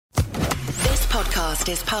podcast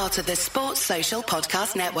is part of the Sports Social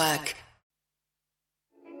Podcast Network.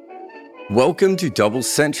 Welcome to Double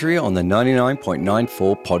Century on the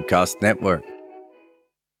 99.94 Podcast Network.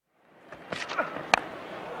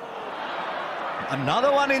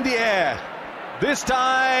 Another one in the air. This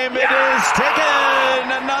time it is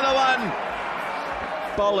taken. Another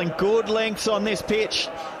one. Bowling good lengths on this pitch.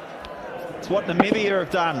 It's what Namibia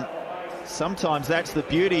have done. Sometimes that's the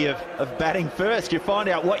beauty of batting first. You find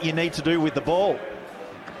out what you need to do with the ball.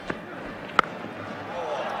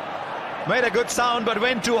 Made a good sound but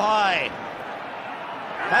went too high.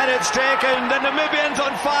 And it's taken. The Namibians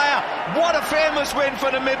on fire. What a famous win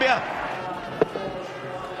for Namibia.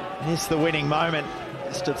 Here's the winning moment.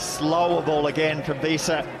 Just a slower ball again from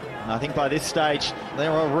Visa. And I think by this stage,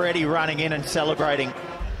 they're already running in and celebrating.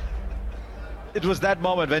 It was that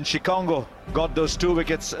moment when Shikongo got those 2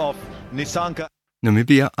 wickets off Nisanka.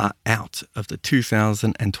 Namibia are out of the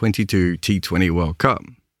 2022 T20 World Cup,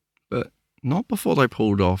 but not before they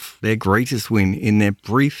pulled off their greatest win in their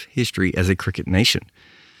brief history as a cricket nation.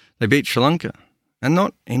 They beat Sri Lanka, and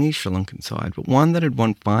not any Sri Lankan side, but one that had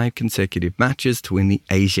won 5 consecutive matches to win the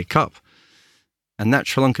Asia Cup. And that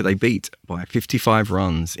Sri Lanka they beat by 55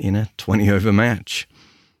 runs in a 20-over match.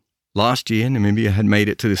 Last year, Namibia had made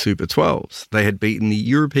it to the Super 12s. They had beaten the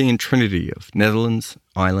European trinity of Netherlands,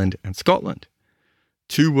 Ireland and Scotland.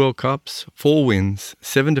 2 World Cups, 4 wins,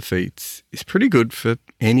 7 defeats is pretty good for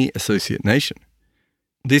any associate nation.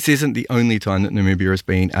 This isn't the only time that Namibia has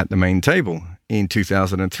been at the main table. In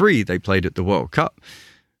 2003, they played at the World Cup.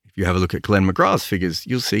 If you have a look at Glenn McGrath's figures,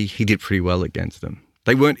 you'll see he did pretty well against them.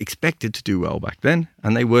 They weren't expected to do well back then,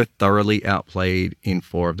 and they were thoroughly outplayed in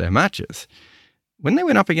 4 of their matches. When they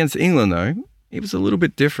went up against England, though, it was a little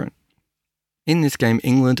bit different. In this game,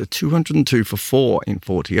 England are 202 for 4 in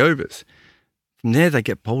 40 overs. From there, they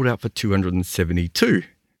get bowled out for 272.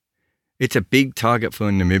 It's a big target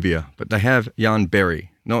for Namibia, but they have Jan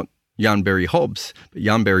Berry, not Jan Berry Hobbs, but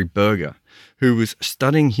Jan Berry Burger, who was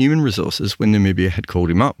studying human resources when Namibia had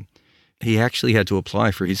called him up. He actually had to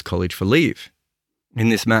apply for his college for leave. In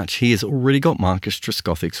this match, he has already got Marcus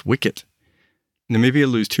Trescothick's wicket.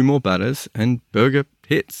 Namibia lose 2 more batters, and Burger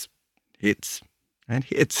hits, and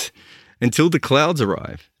hits, until the clouds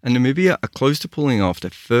arrive, and Namibia are close to pulling off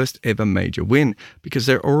their first ever major win because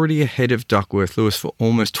they're already ahead of Duckworth Lewis for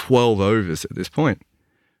almost 12 overs at this point.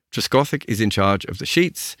 Trescothick is in charge of the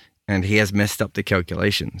sheets, and he has messed up the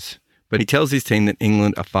calculations, but he tells his team that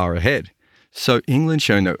England are far ahead. So England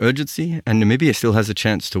show no urgency, and Namibia still has a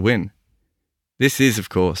chance to win. This is, of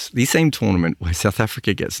course, the same tournament where South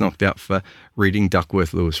Africa gets knocked out for reading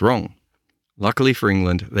Duckworth Lewis wrong. Luckily for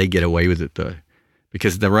England, they get away with it though,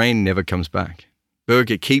 because the rain never comes back.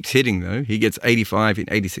 Burger keeps hitting though. He gets 85 in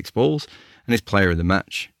 86 balls and is player of the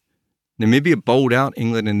match. Namibia bowled out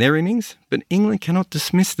England in their innings, but England cannot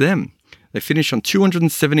dismiss them. They finish on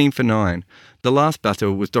 217 for 9. The last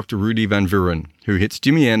batter was Dr. Rudy van Vuren, who hits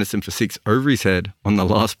Jimmy Anderson for 6 over his head on the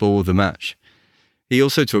last ball of the match. He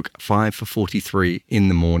also took 5 for 43 in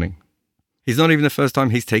the morning. He's not even the first time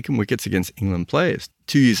he's taken wickets against England players.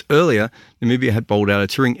 2 years earlier, Namibia had bowled out a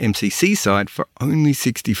touring MCC side for only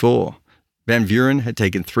 64. Van Vuren had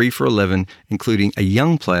taken 3 for 11, including a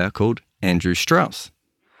young player called Andrew Strauss.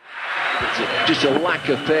 It's just a lack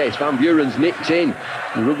of pace. Van Vuren's nipped in.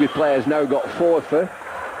 The rugby player's now got 4 for.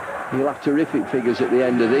 He'll have terrific figures at the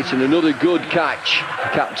end of this. And another good catch.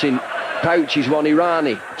 Captain Pouch is one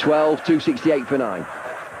Irani, 12, 268 for 9.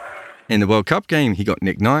 In the World Cup game, he got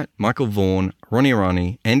Nick Knight, Michael Vaughan, Ronnie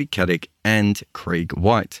Irani, Andy Caddick and Craig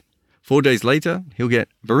White. 4 days later, he'll get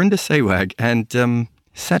Virender Sehwag and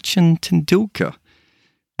Sachin Tendulkar.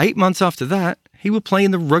 8 months after that, he will play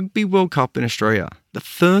in the Rugby World Cup in Australia, the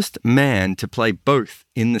first man to play both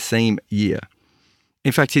in the same year.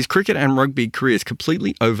 In fact, his cricket and rugby careers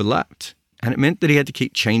completely overlapped, and it meant that he had to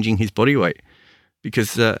keep changing his body weight.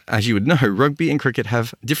 Because, as you would know, rugby and cricket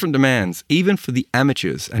have different demands, even for the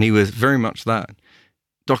amateurs, and he was very much that.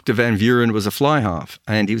 Dr. Van Vuren was a fly half,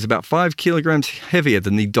 and he was about 5 kilograms heavier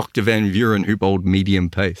than the Dr. Van Vuren who bowled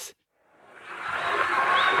medium pace.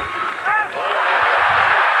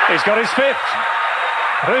 He's got his 5th.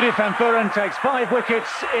 Rudy van Vuren takes 5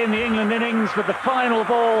 wickets in the England innings, but the final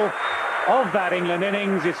ball of that England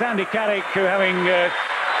innings, it's Andy Caddick who, having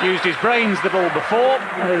used his brains the ball before,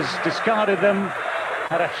 has discarded them.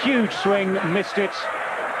 Had a huge swing, missed it,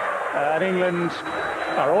 and England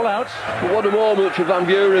are all out. What a moment for Van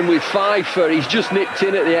Vuren with 5 for. He's just nipped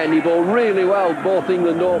in at the end. He bowled really well, both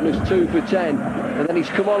England openers 2 for 10. And then he's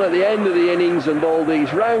come on at the end of the innings and bowled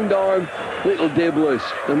these round arm little dibblers.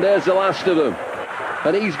 And there's the last of them.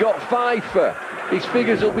 And he's got 5 for. his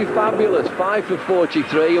figures will be fabulous. 5 for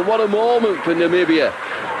 43, and what a moment for Namibia.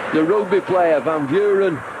 The rugby player, Van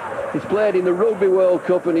Vuren, he's played in the Rugby World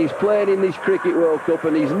Cup and he's played in this Cricket World Cup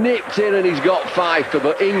and he's nipped in and he's got 5 for,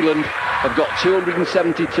 but England have got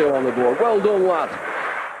 272 on the board. Well done, lad.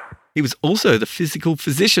 He was also the physical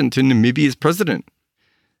physician to Namibia's president.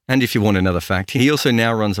 And if you want another fact, he also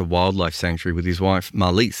now runs a wildlife sanctuary with his wife,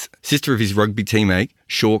 Marlies, sister of his rugby teammate,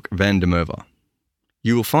 Sjoerd van der Merwe.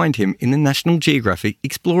 You will find him in the National Geographic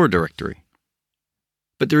Explorer directory.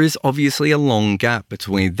 But there is obviously a long gap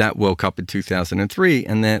between that World Cup in 2003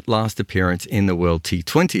 and their last appearance in the World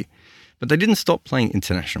T20. But they didn't stop playing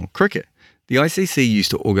international cricket. The ICC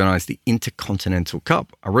used to organise the Intercontinental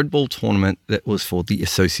Cup, a red ball tournament that was for the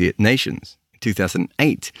Associate Nations. In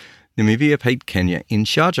 2008, Namibia played Kenya in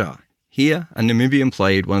Sharjah. Here, a Namibian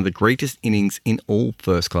played one of the greatest innings in all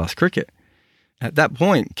first-class cricket. At that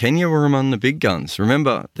point, Kenya were among the big guns.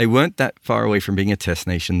 Remember, they weren't that far away from being a test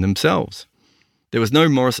nation themselves. There was no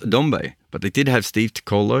Morris Adombe, but they did have Steve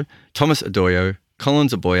Tikolo, Thomas Adoyo,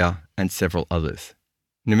 Collins Aboya, and several others.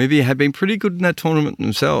 Namibia had been pretty good in that tournament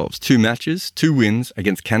themselves. 2 matches, 2 wins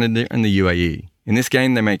against Canada and the UAE. In this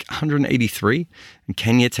game, they make 183 and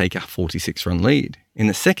Kenya take a 46-run lead. In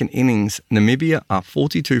the second innings, Namibia are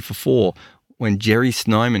 42 for 4 when Jerry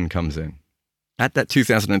Snyman comes in. At that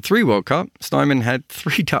 2003 World Cup, Snyman had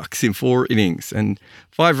 3 ducks in 4 innings and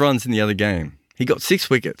 5 runs in the other game. He got 6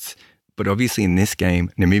 wickets, but obviously in this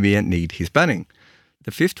game, Namibia need his batting.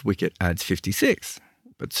 The 5th wicket adds 56,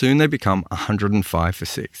 but soon they become 105 for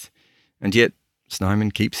 6. And yet,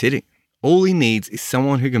 Snyman keeps hitting. All he needs is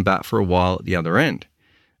someone who can bat for a while at the other end.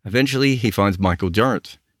 Eventually, he finds Michael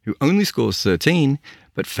Durrant, who only scores 13,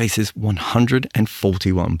 but faces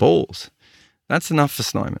 141 balls. That's enough for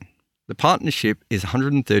Snyman. The partnership is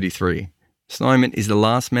 133. Snyman is the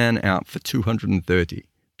last man out for 230,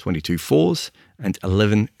 22 fours and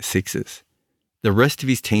 11 sixes. The rest of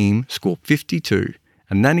his team score 52,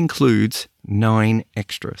 and that includes 9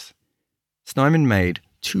 extras. Snyman made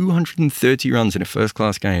 230 runs in a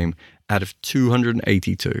first-class game out of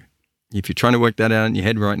 282. If you're trying to work that out in your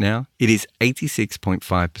head right now, it is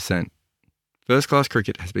 86.5%. First-class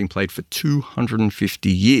cricket has been played for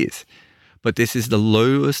 250 years, but this is the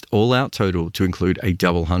lowest all-out total to include a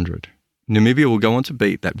double 100. Namibia will go on to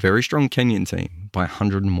beat that very strong Kenyan team by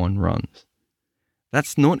 101 runs.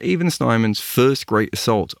 That's not even Snyman's first great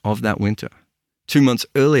assault of that winter. 2 months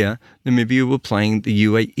earlier, Namibia were playing the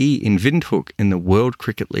UAE in Windhoek in the World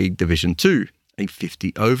Cricket League Division 2, a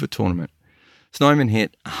 50-over tournament. Snyman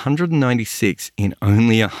hit 196 in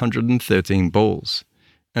only 113 balls.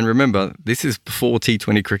 And remember, this is before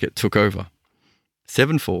T20 cricket took over.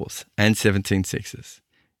 7 fours and 17 sixes.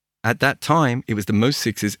 At that time, it was the most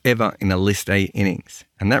sixes ever in a List A innings,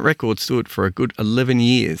 and that record stood for a good 11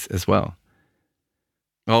 years as well.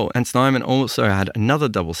 Oh, and Snyman also had another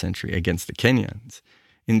double century against the Kenyans.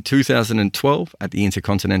 In 2012, at the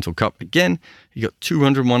Intercontinental Cup again, he got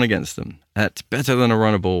 201 against them. That's better than a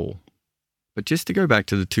run a ball. But just to go back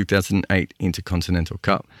to the 2008 Intercontinental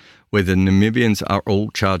Cup, where the Namibians are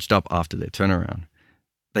all charged up after their turnaround.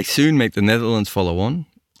 They soon make the Netherlands follow on,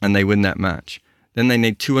 and they win that match. Then they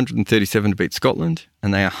need 237 to beat Scotland,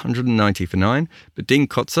 and they are 190 for 9, but Dean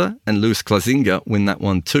Kotze and Louis Klazinga win that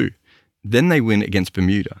one too. Then they win against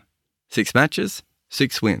Bermuda. 6 matches,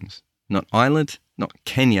 6 wins. Not Ireland, not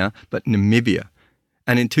Kenya, but Namibia.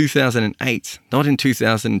 And in 2008, not in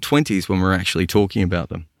 2020s when we're actually talking about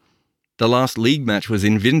them. The last league match was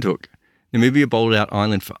in Windhoek. Namibia bowled out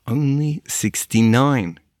Ireland for only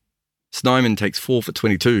 69. Snyman takes 4 for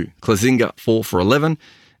 22, Klazinga 4 for 11,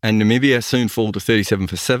 and Namibia soon fall to 37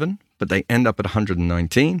 for 7, but they end up at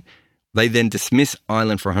 119. They then dismiss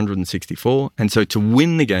Ireland for 164, and so to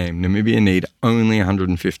win the game, Namibia need only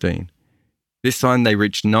 115. This time they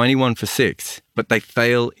reach 91 for 6, but they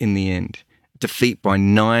fail in the end. Defeat by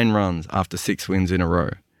 9 runs after 6 wins in a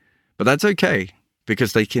row. But that's okay,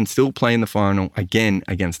 because they can still play in the final again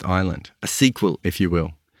against Ireland. A sequel, if you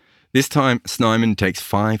will. This time, Snyman takes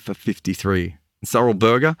 5 for 53. And Cyril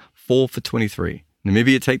Berger, 4 for 23.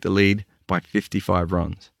 Namibia take the lead by 55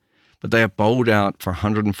 runs. But they are bowled out for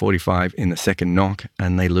 145 in the second knock,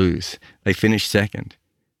 and they lose. They finish second.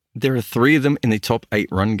 There are 3 of them in the top 8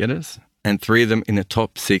 run getters, and 3 of them in the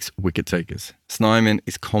top 6 wicket takers. Snyman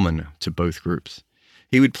is common to both groups.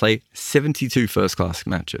 He would play 72 first-class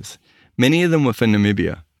matches. Many of them were for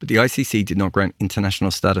Namibia, but the ICC did not grant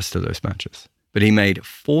international status to those matches. But he made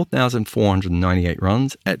 4,498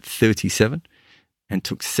 runs at 37 and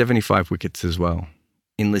took 75 wickets as well.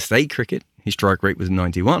 In List A cricket, his strike rate was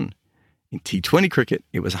 91. In T20 cricket,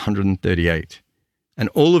 it was 138. And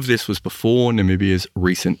all of this was before Namibia's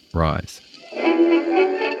recent rise.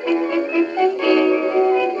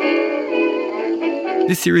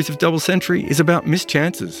 This series of Double Century is about missed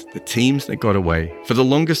chances, the teams that got away. For the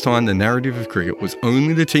longest time, the narrative of cricket was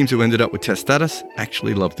only the teams who ended up with Test status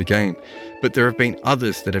actually loved the game. But there have been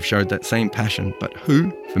others that have showed that same passion, but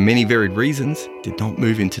who, for many varied reasons, did not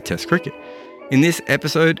move into Test cricket. In this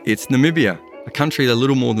episode, it's Namibia, a country a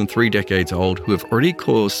little more than 3 decades old who have already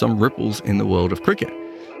caused some ripples in the world of cricket.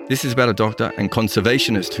 This is about a doctor and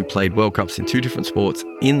conservationist who played World Cups in 2 different sports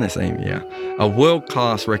in the same year, a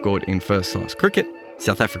world-class record in first-class cricket,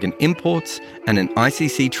 South African imports, and an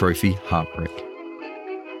ICC trophy heartbreak.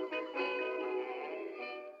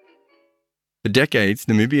 For decades,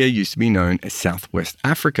 Namibia used to be known as Southwest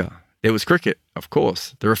Africa. There was cricket, of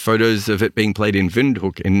course. There are photos of it being played in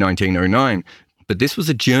Windhoek in 1909, but this was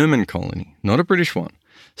a German colony, not a British one,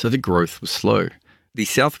 so the growth was slow. The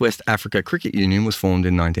Southwest Africa Cricket Union was formed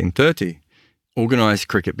in 1930. Organised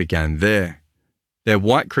cricket began there. Their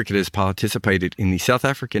white cricketers participated in the South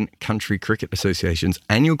African Country Cricket Association's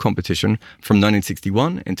annual competition from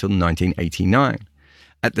 1961 until 1989.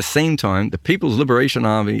 At the same time, the People's Liberation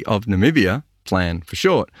Army of Namibia, PLAN for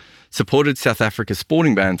short, supported South Africa's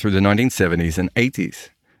sporting ban through the 1970s and 80s.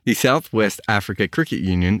 The Southwest Africa Cricket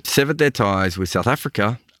Union severed their ties with South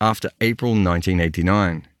Africa after April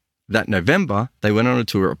 1989. That November, they went on a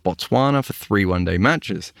tour of Botswana for 3 one-day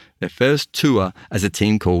matches, their first tour as a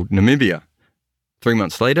team called Namibia. 3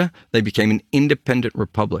 months later, they became an independent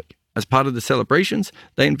republic. As part of the celebrations,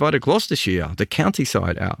 they invited Gloucestershire, the county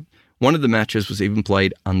side, out. One of the matches was even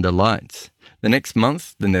played under lights. The next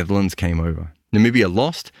month, the Netherlands came over. Namibia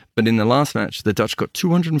lost, but in the last match, the Dutch got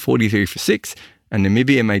 243 for 6, and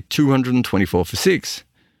Namibia made 224 for 6.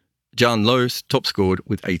 Jan Loos top scored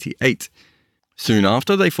with 88. Soon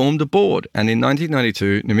after, they formed a board, and in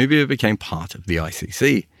 1992, Namibia became part of the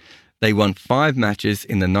ICC. They won 5 matches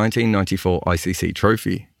in the 1994 ICC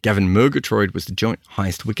trophy. Gavin Murgatroyd was the joint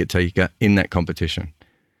highest wicket taker in that competition.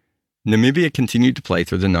 Namibia continued to play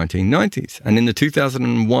through the 1990s, and in the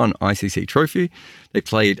 2001 ICC trophy, they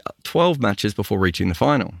played 12 matches before reaching the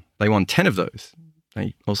final. They won 10 of those.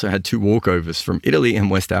 They also had 2 walkovers from Italy and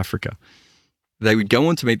West Africa. They would go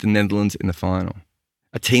on to meet the Netherlands in the final,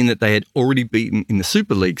 a team that they had already beaten in the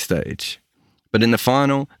Super League stage. But in the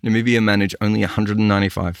final, Namibia managed only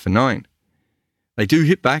 195 for 9. They do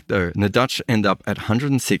hit back though, and the Dutch end up at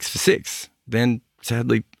 106 for 6. Then,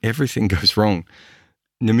 sadly, everything goes wrong.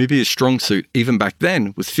 Namibia's strong suit, even back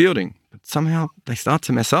then, was fielding, but somehow they start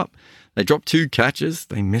to mess up. They drop 2 catches,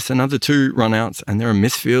 they miss another 2 run-outs, and there are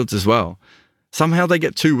misfields as well. Somehow they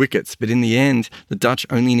get 2 wickets, but in the end, the Dutch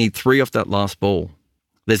only need 3 off that last ball.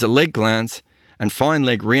 There's a leg glance, and fine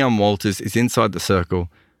leg Rian Walters is inside the circle.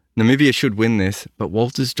 Namibia should win this, but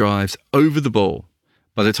Walters drives over the ball.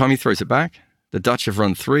 By the time he throws it back, the Dutch have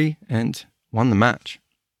run 3 and won the match.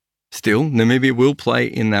 Still, Namibia will play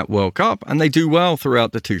in that World Cup, and they do well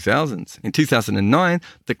throughout the 2000s. In 2009,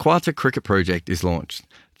 the Kwata Cricket Project is launched.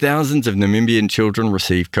 Thousands of Namibian children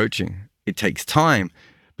receive coaching. It takes time,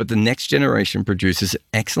 but the next generation produces an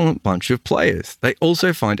excellent bunch of players. They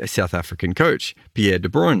also find a South African coach, Pierre de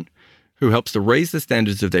Bruin, who helps to raise the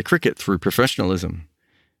standards of their cricket through professionalism.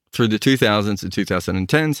 Through the 2000s and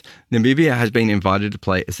 2010s, Namibia has been invited to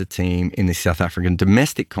play as a team in the South African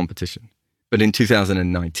domestic competition. But in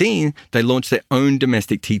 2019, they launched their own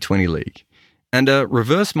domestic T20 league, and a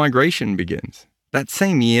reverse migration begins. That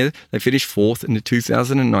same year, they finished 4th in the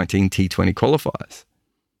 2019 T20 qualifiers.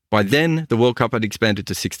 By then, the World Cup had expanded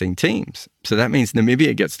to 16 teams, so that means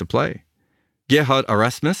Namibia gets to play. Gerhard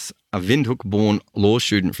Erasmus, a Windhoek-born law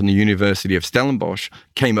student from the University of Stellenbosch,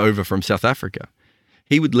 came over from South Africa.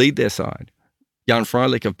 He would lead their side. Jan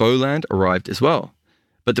Freilich of Boland arrived as well.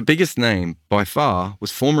 But the biggest name, by far,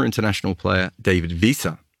 was former international player David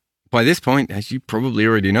Wiese. By this point, as you probably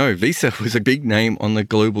already know, Wiese was a big name on the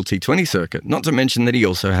global T20 circuit, not to mention that he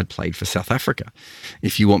also had played for South Africa.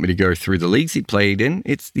 If you want me to go through the leagues he played in,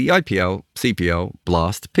 it's the IPL, CPL,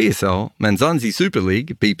 Blast, PSL, Manzansi Super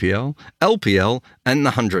League, BPL, LPL, and the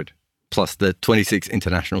 100, plus the 26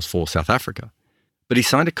 internationals for South Africa. But he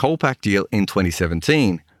signed a Kolpak deal in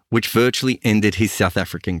 2017, which virtually ended his South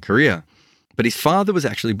African career. But his father was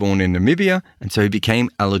actually born in Namibia, and so he became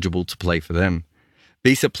eligible to play for them.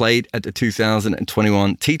 Wiese played at the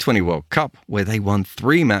 2021 T20 World Cup, where they won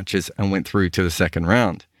 3 matches and went through to the second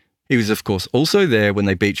round. He was, of course, also there when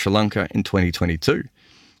they beat Sri Lanka in 2022.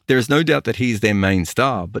 There is no doubt that he is their main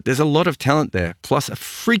star, but there's a lot of talent there, plus a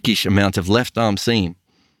freakish amount of left-arm seam.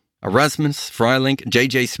 Erasmus, Freilich,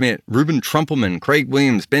 JJ Smith, Ruben Trumpelman, Craig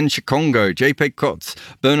Williams, Ben Chikongo, JP Kotz,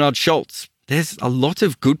 Bernard Schultz. There's a lot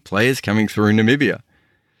of good players coming through Namibia.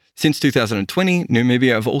 Since 2020,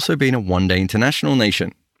 Namibia have also been a one-day international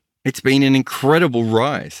nation. It's been an incredible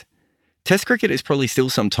rise. Test cricket is probably still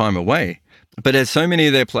some time away, but as so many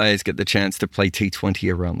of their players get the chance to play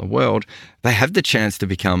T20 around the world, they have the chance to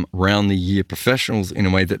become round-the-year professionals in a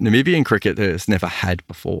way that Namibian cricket has never had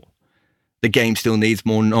before. The game still needs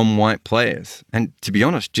more non-white players, and to be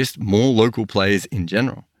honest, just more local players in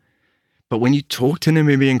general. But when you talk to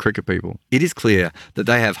Namibian cricket people, it is clear that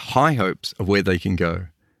they have high hopes of where they can go.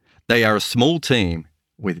 They are a small team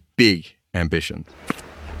with big ambitions.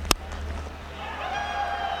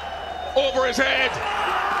 Over his head,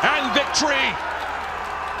 and victory.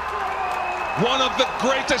 One of the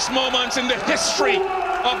greatest moments in the history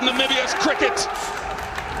of Namibia's cricket.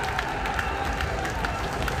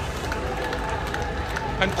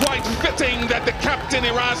 And quite fitting that the captain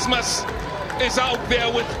Erasmus is out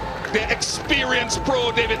there with the experienced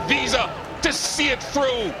pro David Wiese to see it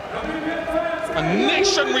through. A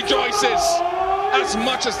nation rejoices as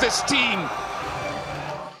much as this team.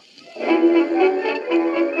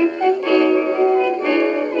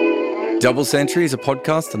 Double Century is a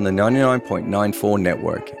podcast on the 99.94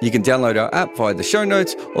 network. You can download our app via the show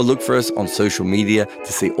notes or look for us on social media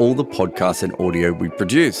to see all the podcasts and audio we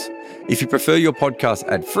produce. If you prefer your podcast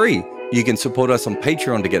ad-free, you can support us on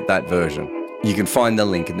Patreon to get that version. You can find the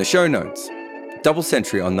link in the show notes. Double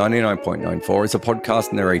Century on 99.94 is a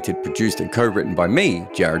podcast narrated, produced and co-written by me,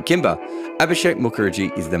 Jared Kimber. Abhishek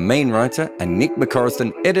Mukherjee is the main writer and Nick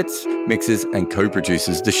McCorriston edits, mixes and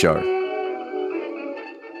co-produces the show.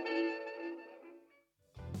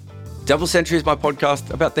 Double Century is my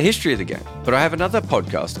podcast about the history of the game, but I have another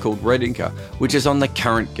podcast called Red Inker, which is on the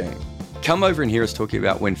current game. Come over and hear us talking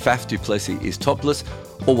about when Faf du Plessis is topless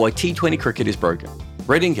or why T20 cricket is broken.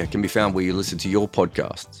 Red Inker can be found where you listen to your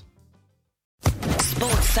podcasts.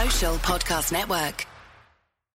 Sports Social Podcast Network.